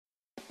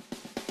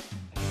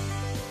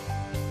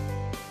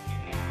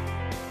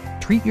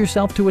treat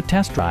yourself to a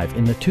test drive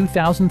in the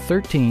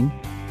 2013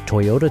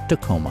 Toyota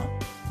Tacoma.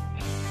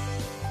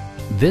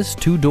 This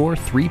two-door,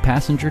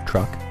 three-passenger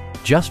truck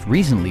just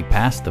recently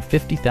passed the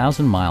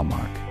 50,000-mile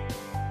mark.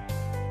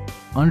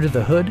 Under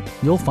the hood,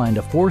 you'll find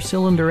a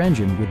four-cylinder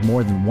engine with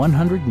more than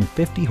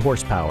 150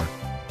 horsepower.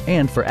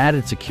 And for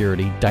added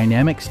security,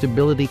 dynamic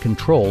stability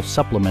control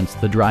supplements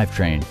the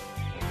drivetrain.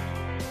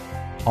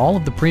 All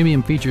of the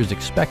premium features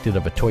expected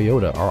of a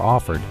Toyota are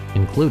offered,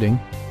 including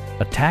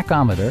a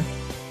tachometer,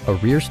 a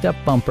rear step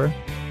bumper,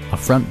 a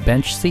front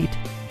bench seat,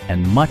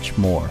 and much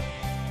more.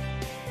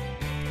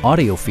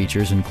 Audio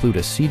features include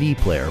a CD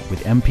player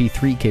with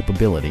MP3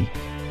 capability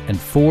and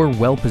 4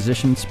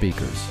 well-positioned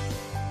speakers.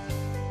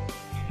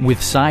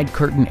 With side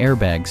curtain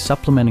airbags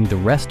supplementing the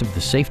rest of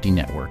the safety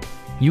network,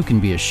 you can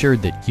be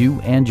assured that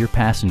you and your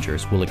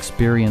passengers will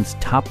experience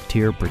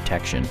top-tier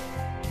protection.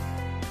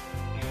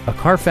 A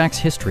Carfax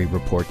history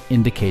report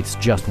indicates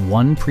just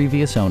one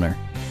previous owner.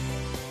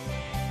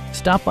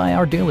 Stop by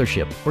our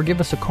dealership or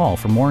give us a call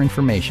for more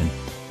information.